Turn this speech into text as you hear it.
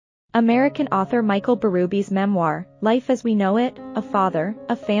American author Michael Bérubé's memoir, Life as We Know It, A Father,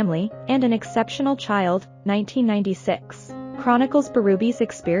 a Family, and an Exceptional Child, 1996, chronicles Bérubé's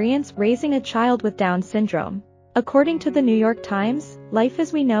experience raising a child with Down syndrome. According to the New York Times, Life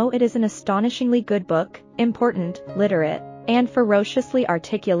as We Know It is an astonishingly good book, important, literate, and ferociously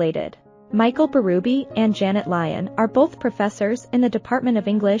articulated. Michael Bérubé and Janet Lyon are both professors in the Department of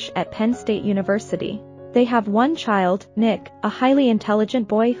English at Penn State University. They have one child, Nick, a highly intelligent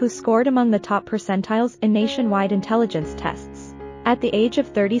boy who scored among the top percentiles in nationwide intelligence tests. At the age of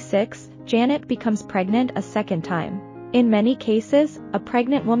 36, Janet becomes pregnant a second time. In many cases, a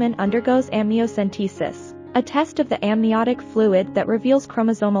pregnant woman undergoes amniocentesis, a test of the amniotic fluid that reveals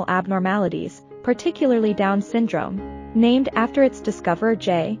chromosomal abnormalities, particularly Down syndrome. Named after its discoverer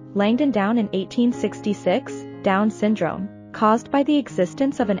J. Langdon Down in 1866, Down syndrome, caused by the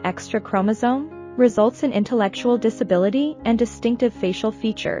existence of an extra chromosome, results in intellectual disability and distinctive facial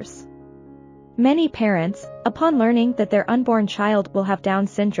features. Many parents, upon learning that their unborn child will have Down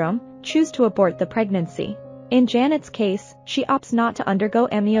syndrome, choose to abort the pregnancy. In Janet's case, she opts not to undergo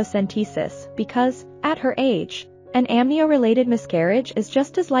amniocentesis because, at her age, an amnio-related miscarriage is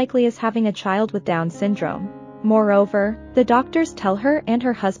just as likely as having a child with Down syndrome. Moreover, the doctors tell her and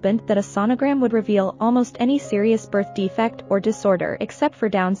her husband that a sonogram would reveal almost any serious birth defect or disorder except for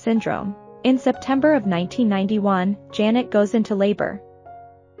Down syndrome. In September of 1991, Janet goes into labor.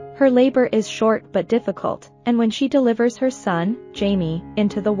 Her labor is short but difficult, and when she delivers her son, Jamie,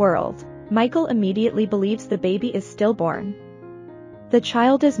 into the world, Michael immediately believes the baby is stillborn. The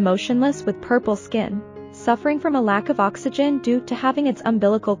child is motionless with purple skin, suffering from a lack of oxygen due to having its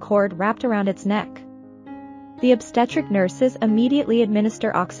umbilical cord wrapped around its neck. The obstetric nurses immediately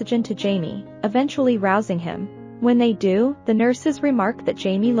administer oxygen to Jamie, eventually rousing him. When they do, the nurses remark that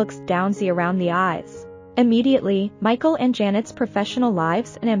Jamie looks downsy around the eyes. Immediately, Michael and Janet's professional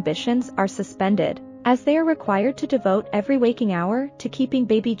lives and ambitions are suspended, as they are required to devote every waking hour to keeping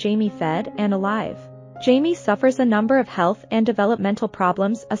baby Jamie fed and alive. Jamie suffers a number of health and developmental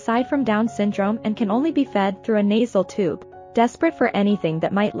problems aside from Down syndrome and can only be fed through a nasal tube. Desperate for anything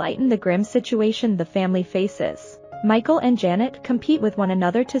that might lighten the grim situation the family faces, Michael and Janet compete with one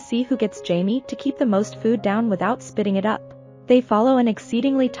another to see who gets Jamie to keep the most food down without spitting it up. They follow an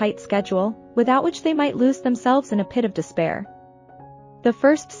exceedingly tight schedule, without which they might lose themselves in a pit of despair. The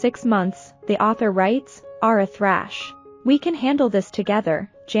first 6 months, the author writes, are a thrash. We can handle this together,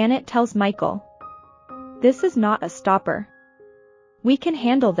 Janet tells Michael. This is not a stopper. We can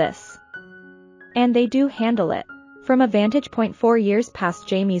handle this. And they do handle it. From a vantage point 4 years past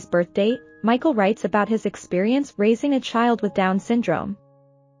Jamie's birth date, Michael writes about his experience raising a child with Down syndrome.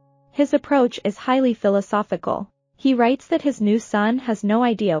 His approach is highly philosophical. He writes that his new son has no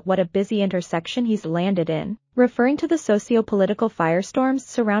idea what a busy intersection he's landed in, referring to the socio-political firestorms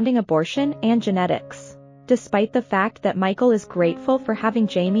surrounding abortion and genetics. Despite the fact that Michael is grateful for having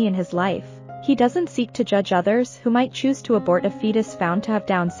Jamie in his life, he doesn't seek to judge others who might choose to abort a fetus found to have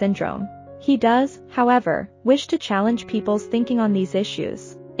Down syndrome. He does, however, wish to challenge people's thinking on these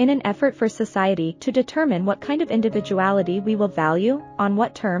issues, in an effort for society to determine what kind of individuality we will value, on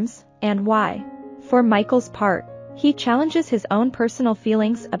what terms, and why. For Michael's part, he challenges his own personal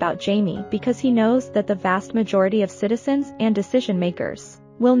feelings about Jamie because he knows that the vast majority of citizens and decision-makers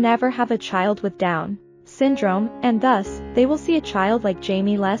will never have a child with Down syndrome, and thus, they will see a child like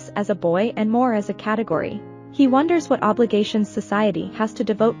Jamie less as a boy and more as a category. He wonders what obligations society has to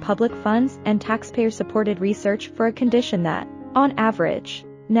devote public funds and taxpayer-supported research for a condition that, on average,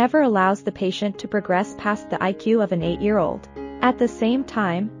 never allows the patient to progress past the IQ of an 8-year-old. At the same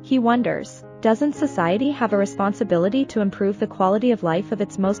time, he wonders, doesn't society have a responsibility to improve the quality of life of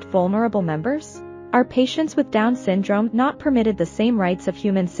its most vulnerable members? Are patients with Down syndrome not permitted the same rights of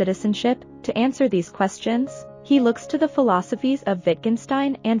human citizenship? To answer these questions, he looks to the philosophies of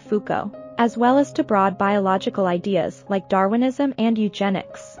Wittgenstein and Foucault, as well as to broad biological ideas like Darwinism and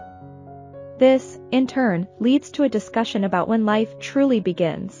eugenics. This, in turn, leads to a discussion about when life truly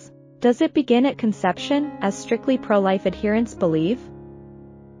begins. Does it begin at conception, as strictly pro-life adherents believe?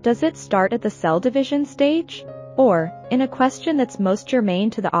 Does it start at the cell division stage? Or, in a question that's most germane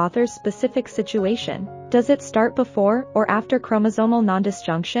to the author's specific situation, does it start before or after chromosomal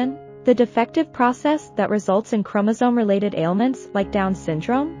non-disjunction, the defective process that results in chromosome-related ailments like Down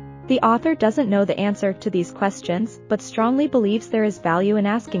syndrome? The author doesn't know the answer to these questions, but strongly believes there is value in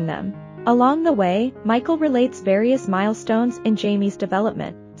asking them. Along the way, Michael relates various milestones in Jamie's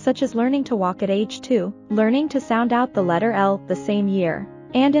development, such as learning to walk at age 2, learning to sound out the letter L the same year,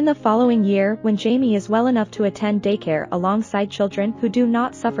 and in the following year when Jamie is well enough to attend daycare alongside children who do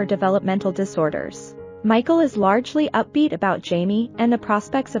not suffer developmental disorders. Michael is largely upbeat about Jamie and the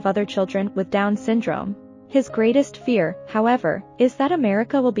prospects of other children with Down syndrome. His greatest fear, however, is that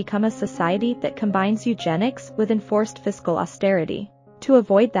America will become a society that combines eugenics with enforced fiscal austerity. To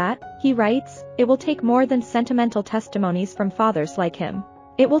avoid that, he writes, it will take more than sentimental testimonies from fathers like him.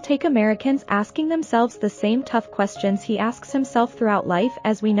 It will take Americans asking themselves the same tough questions he asks himself throughout life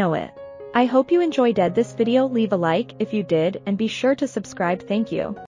as we know it. I hope you enjoyed this video. Leave a like if you did and be sure to subscribe. Thank you.